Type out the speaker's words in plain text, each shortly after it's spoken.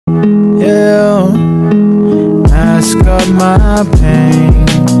Yeah, mask up my pain,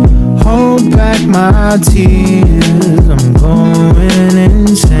 hold back my tears. I'm going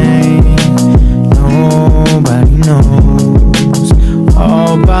insane. Nobody knows,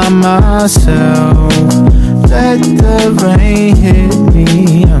 all by myself. Let the rain hit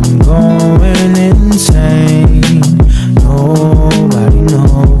me, I'm going insane. Nobody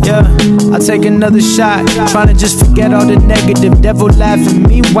knows. Yeah, I take another shot, trying to just forget all the negative. Devil laughing,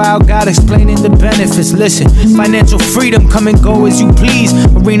 meanwhile God explaining the benefits. Listen, financial freedom, come and go as you please.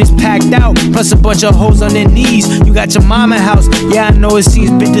 Arenas packed out, plus a bunch of hoes on their knees. You got your mama house, yeah I know it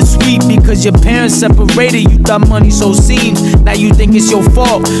seems bittersweet, because your parents separated, you thought money so seems. Now you think it's your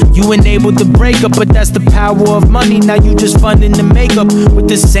fault, you enabled the breakup, but that's the power of money. Now you just funding the makeup with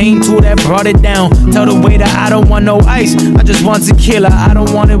the same tool that brought it down. Tell the waiter I don't want no ice, I just want tequila, I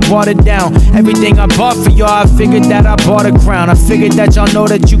don't want it watered down. Everything I bought for y'all, I figured that I bought a crown. I figured that y'all know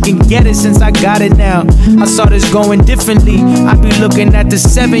that you can get it since I got it now. I saw this going differently, I be looking at the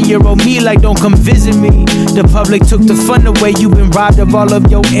 7-year-old me like don't come visit me. The public took the fun away, you've been robbed of all of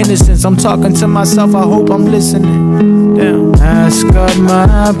your innocence. I'm talking to myself, I hope I'm listening. Damn. Mask up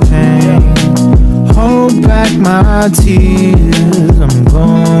my pain, hold back my tears. I'm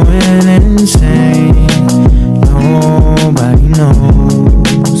going insane. Nobody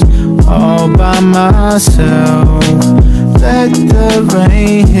knows, all by myself. Let the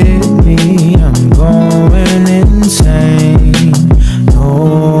rain hit me, I'm going insane.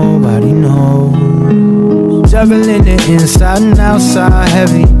 Nobody knows. Juggling it inside and outside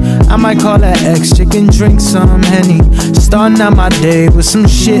heavy. I might call that ex chick and drink some Henny. Starting out my day with some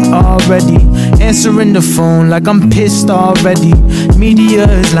shit already. Answering the phone like I'm pissed already. Media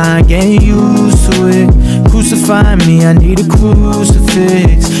is lying, getting used to it. Crucifying me, I need a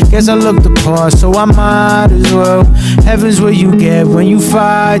crucifix. Guess I look the part, so I might as well. Heaven's where you get when you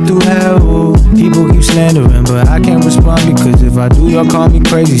fight through hell. People keep slandering, but I can't respond, because if I do, y'all call me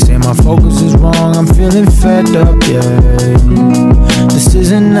crazy. Say my focus is wrong, I'm feeling fed up, yeah. This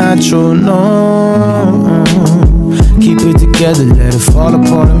isn't natural, no. Keep it together, let it fall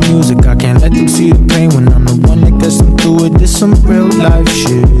apart in music. I can't let them see the pain when I'm the one that gets them through it. This some real life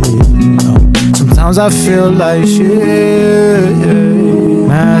shit. Sometimes I feel like shit, yeah.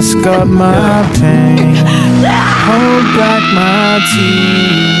 Mask up my pain, hold back my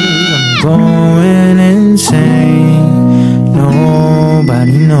tears. I'm going insane.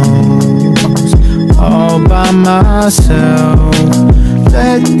 Nobody knows, all by myself.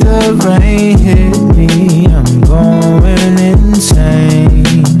 Let the rain hit me, I'm going insane.